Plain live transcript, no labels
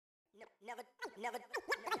Never die.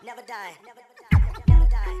 Never die.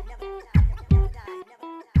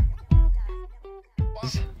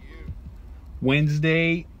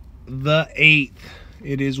 Wednesday the 8th.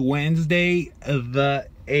 It is Wednesday the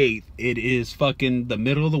 8th. It is fucking the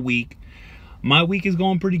middle of the week. My week is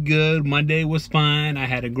going pretty good. Monday was fine. I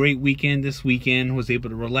had a great weekend this weekend. Was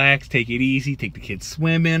able to relax, take it easy, take the kids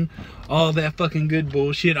swimming, all that fucking good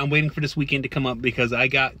bullshit. I'm waiting for this weekend to come up because I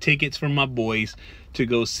got tickets from my boys to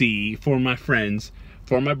go see, for my friends,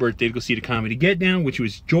 for my birthday, to go see the Comedy Get Down, which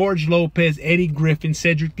was George Lopez, Eddie Griffin,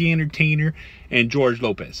 Cedric the Entertainer, and George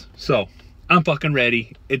Lopez. So, I'm fucking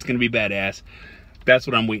ready. It's gonna be badass. That's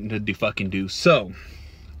what I'm waiting to fucking do. So,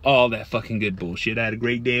 all that fucking good bullshit. I had a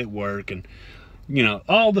great day at work and, you know,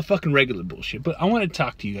 all the fucking regular bullshit. But I want to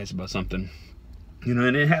talk to you guys about something. You know,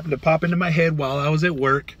 and it happened to pop into my head while I was at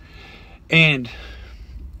work. And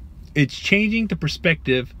it's changing the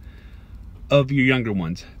perspective of your younger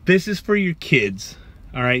ones. This is for your kids.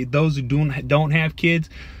 All right, those who don't have kids,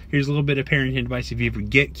 here's a little bit of parenting advice if you ever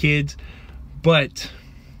get kids. But,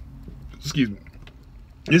 excuse me,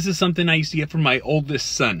 this is something I used to get from my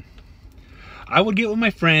oldest son. I would get with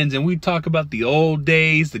my friends and we'd talk about the old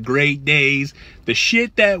days, the great days, the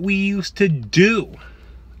shit that we used to do.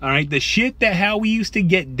 All right, the shit that how we used to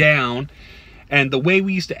get down and the way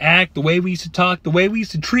we used to act, the way we used to talk, the way we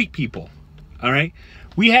used to treat people. All right,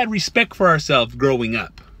 we had respect for ourselves growing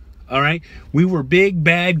up. All right, we were big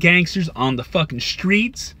bad gangsters on the fucking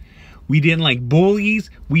streets. We didn't like bullies.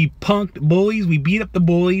 We punked bullies. We beat up the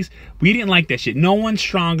bullies. We didn't like that shit. No one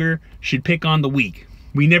stronger should pick on the weak.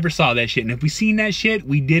 We never saw that shit. And if we seen that shit,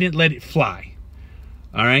 we didn't let it fly.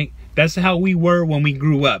 All right? That's how we were when we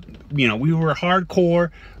grew up. You know, we were hardcore,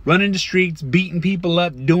 running the streets, beating people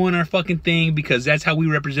up, doing our fucking thing because that's how we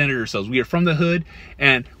represented ourselves. We were from the hood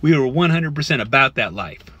and we were 100% about that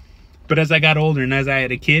life. But as I got older and as I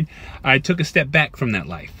had a kid, I took a step back from that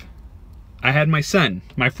life. I had my son,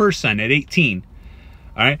 my first son at 18.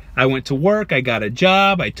 All right? I went to work, I got a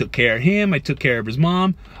job, I took care of him, I took care of his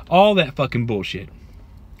mom, all that fucking bullshit.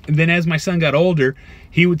 And then as my son got older,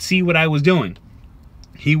 he would see what I was doing.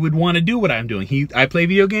 He would want to do what I'm doing. I play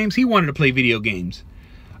video games. He wanted to play video games.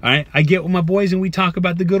 All right. I get with my boys and we talk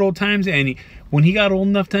about the good old times. And when he got old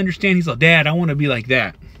enough to understand, he's like, Dad, I want to be like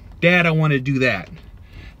that. Dad, I want to do that.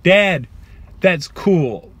 Dad, that's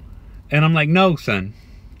cool. And I'm like, no, son,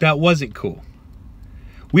 that wasn't cool.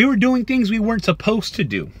 We were doing things we weren't supposed to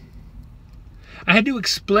do. I had to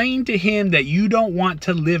explain to him that you don't want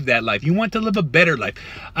to live that life. You want to live a better life.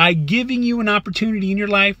 I'm giving you an opportunity in your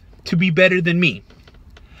life to be better than me.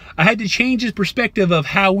 I had to change his perspective of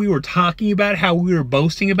how we were talking about it, how we were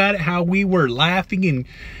boasting about it, how we were laughing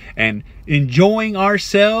and enjoying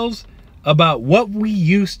ourselves about what we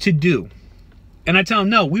used to do. And I tell him,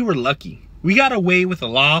 no, we were lucky. We got away with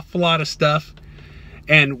an awful lot of stuff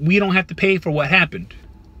and we don't have to pay for what happened.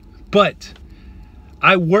 But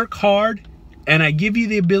I work hard and I give you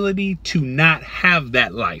the ability to not have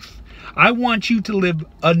that life. I want you to live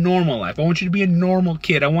a normal life. I want you to be a normal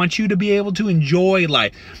kid. I want you to be able to enjoy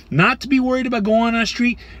life. Not to be worried about going on the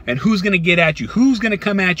street and who's going to get at you. Who's going to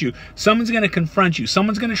come at you. Someone's going to confront you.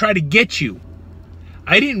 Someone's going to try to get you.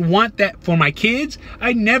 I didn't want that for my kids.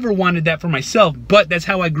 I never wanted that for myself. But that's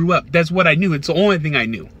how I grew up. That's what I knew. It's the only thing I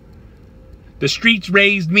knew. The streets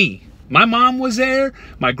raised me. My mom was there,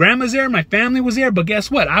 my grandma's there, my family was there, but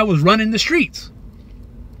guess what? I was running the streets.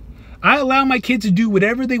 I allow my kids to do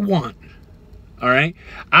whatever they want, all right?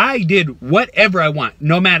 I did whatever I want,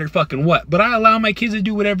 no matter fucking what, but I allow my kids to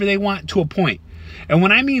do whatever they want to a point. And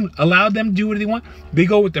when I mean allow them to do what they want, they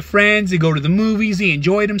go with their friends, they go to the movies, they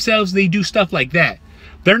enjoy themselves, they do stuff like that.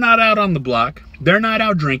 They're not out on the block, they're not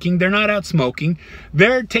out drinking, they're not out smoking,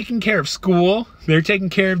 they're taking care of school, they're taking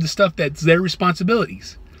care of the stuff that's their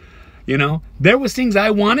responsibilities. You know, there was things I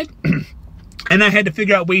wanted and I had to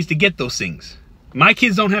figure out ways to get those things. My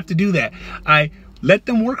kids don't have to do that. I let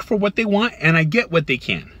them work for what they want and I get what they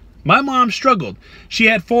can. My mom struggled. She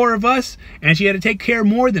had 4 of us and she had to take care of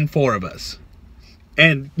more than 4 of us.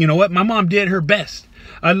 And you know what? My mom did her best.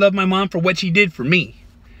 I love my mom for what she did for me.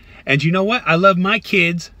 And you know what? I love my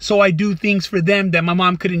kids, so I do things for them that my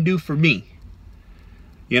mom couldn't do for me.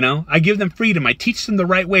 You know, I give them freedom. I teach them the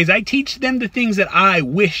right ways. I teach them the things that I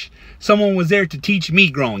wish someone was there to teach me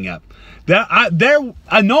growing up. No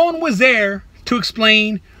one was there to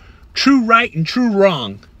explain true right and true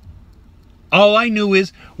wrong. All I knew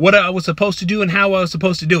is what I was supposed to do and how I was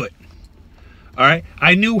supposed to do it. All right?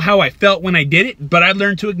 I knew how I felt when I did it, but I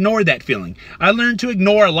learned to ignore that feeling. I learned to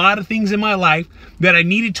ignore a lot of things in my life that I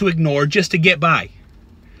needed to ignore just to get by.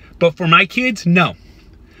 But for my kids, no.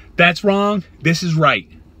 That's wrong. This is right.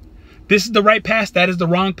 This is the right path. That is the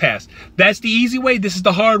wrong path. That's the easy way. This is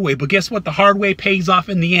the hard way. But guess what? The hard way pays off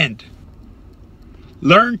in the end.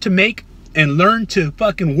 Learn to make and learn to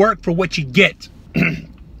fucking work for what you get.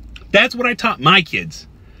 That's what I taught my kids.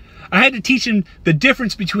 I had to teach them the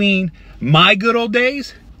difference between my good old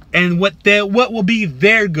days and what will be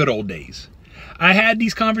their good old days. I had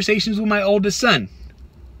these conversations with my oldest son.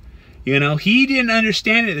 You know, he didn't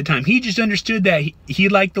understand it at the time. He just understood that he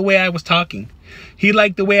liked the way I was talking. He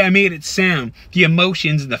liked the way I made it sound, the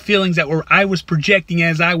emotions and the feelings that I was projecting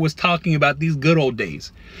as I was talking about these good old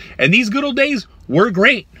days. And these good old days were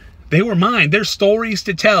great. They were mine. There's stories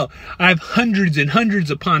to tell. I have hundreds and hundreds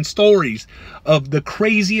upon stories of the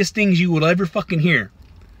craziest things you will ever fucking hear.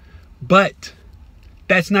 But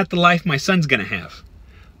that's not the life my son's gonna have.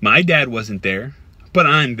 My dad wasn't there, but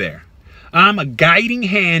I'm there. I'm a guiding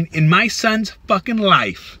hand in my son's fucking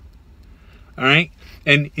life. All right?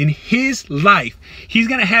 And in his life, he's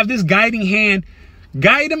going to have this guiding hand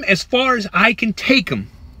guide him as far as I can take him.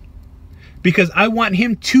 Because I want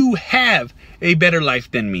him to have a better life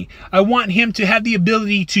than me. I want him to have the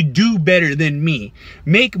ability to do better than me,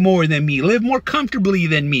 make more than me, live more comfortably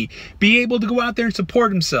than me, be able to go out there and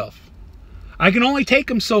support himself. I can only take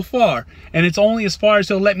him so far, and it's only as far as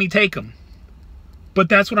he'll let me take him. But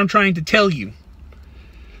that's what I'm trying to tell you.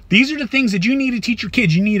 These are the things that you need to teach your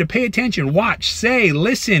kids. You need to pay attention, watch, say,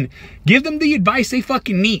 listen. Give them the advice they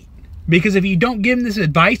fucking need. Because if you don't give them this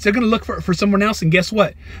advice, they're going to look for someone else. And guess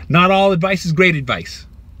what? Not all advice is great advice.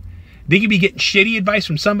 They could be getting shitty advice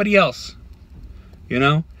from somebody else. You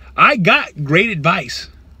know? I got great advice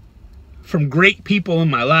from great people in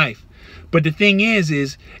my life. But the thing is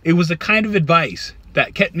it was the kind of advice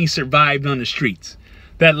that kept me survived on the streets.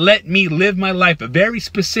 That let me live my life a very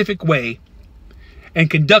specific way and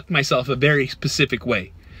conduct myself a very specific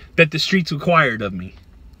way that the streets required of me.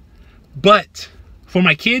 But for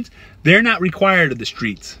my kids, they're not required of the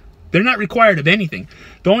streets. They're not required of anything.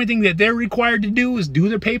 The only thing that they're required to do is do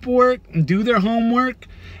their paperwork and do their homework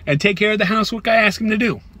and take care of the housework I ask them to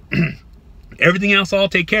do. Everything else I'll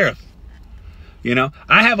take care of. You know,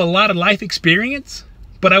 I have a lot of life experience,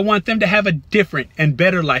 but I want them to have a different and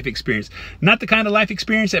better life experience. Not the kind of life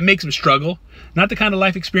experience that makes them struggle. Not the kind of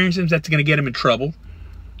life experiences that's going to get them in trouble.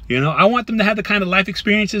 You know, I want them to have the kind of life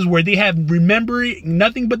experiences where they have remembering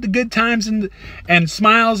nothing but the good times and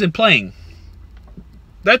smiles and playing.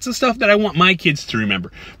 That's the stuff that I want my kids to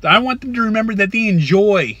remember. I want them to remember that they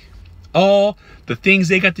enjoy all the things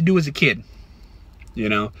they got to do as a kid. You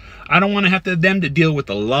know, I don't want to have them to deal with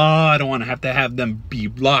the law. I don't want to have them be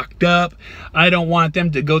locked up. I don't want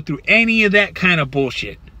them to go through any of that kind of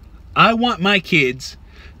bullshit. I want my kids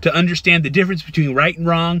to understand the difference between right and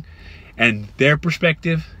wrong and their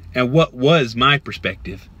perspective and what was my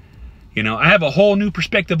perspective. You know, I have a whole new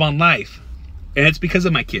perspective on life, and it's because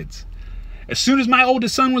of my kids. As soon as my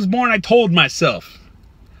oldest son was born, I told myself,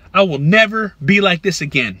 I will never be like this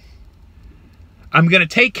again. I'm going to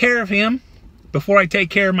take care of him before I take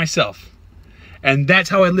care of myself. And that's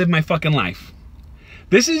how I live my fucking life.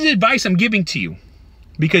 This is advice I'm giving to you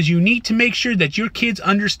because you need to make sure that your kids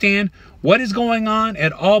understand what is going on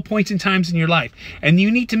at all points and times in your life. And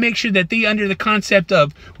you need to make sure that they under the concept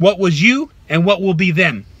of what was you and what will be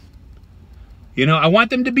them. You know, I want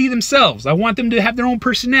them to be themselves. I want them to have their own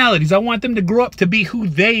personalities. I want them to grow up to be who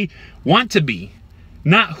they want to be,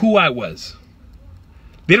 not who I was.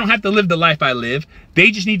 They don't have to live the life I live.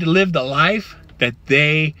 They just need to live the life that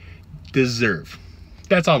they deserve.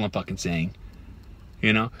 That's all I'm fucking saying.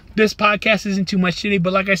 You know, this podcast isn't too much today,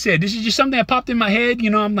 but like I said, this is just something that popped in my head. You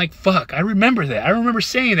know, I'm like, fuck, I remember that. I remember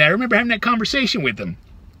saying that. I remember having that conversation with them.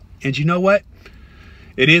 And you know what?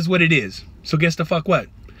 It is what it is. So guess the fuck what?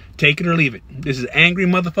 Take it or leave it. This is Angry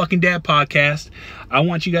Motherfucking Dad Podcast. I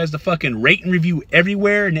want you guys to fucking rate and review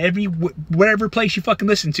everywhere and wherever place you fucking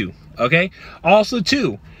listen to. Okay? Also,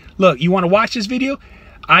 too, look, you want to watch this video?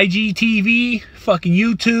 IGTV, fucking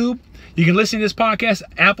YouTube. You can listen to this podcast,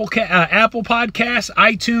 Apple Podcasts,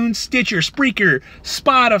 iTunes, Stitcher, Spreaker,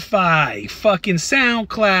 Spotify, fucking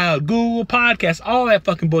SoundCloud, Google Podcasts, all that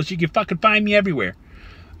fucking bullshit. You can fucking find me everywhere.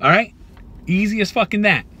 All right? Easy as fucking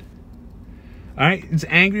that. All right? It's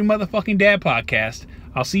Angry Motherfucking Dad Podcast.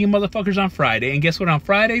 I'll see you motherfuckers on Friday. And guess what? On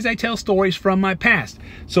Fridays, I tell stories from my past.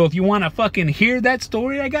 So if you want to fucking hear that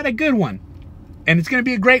story, I got a good one. And it's going to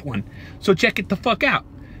be a great one. So check it the fuck out.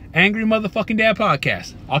 Angry Motherfucking Dad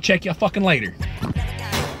Podcast. I'll check you fucking later.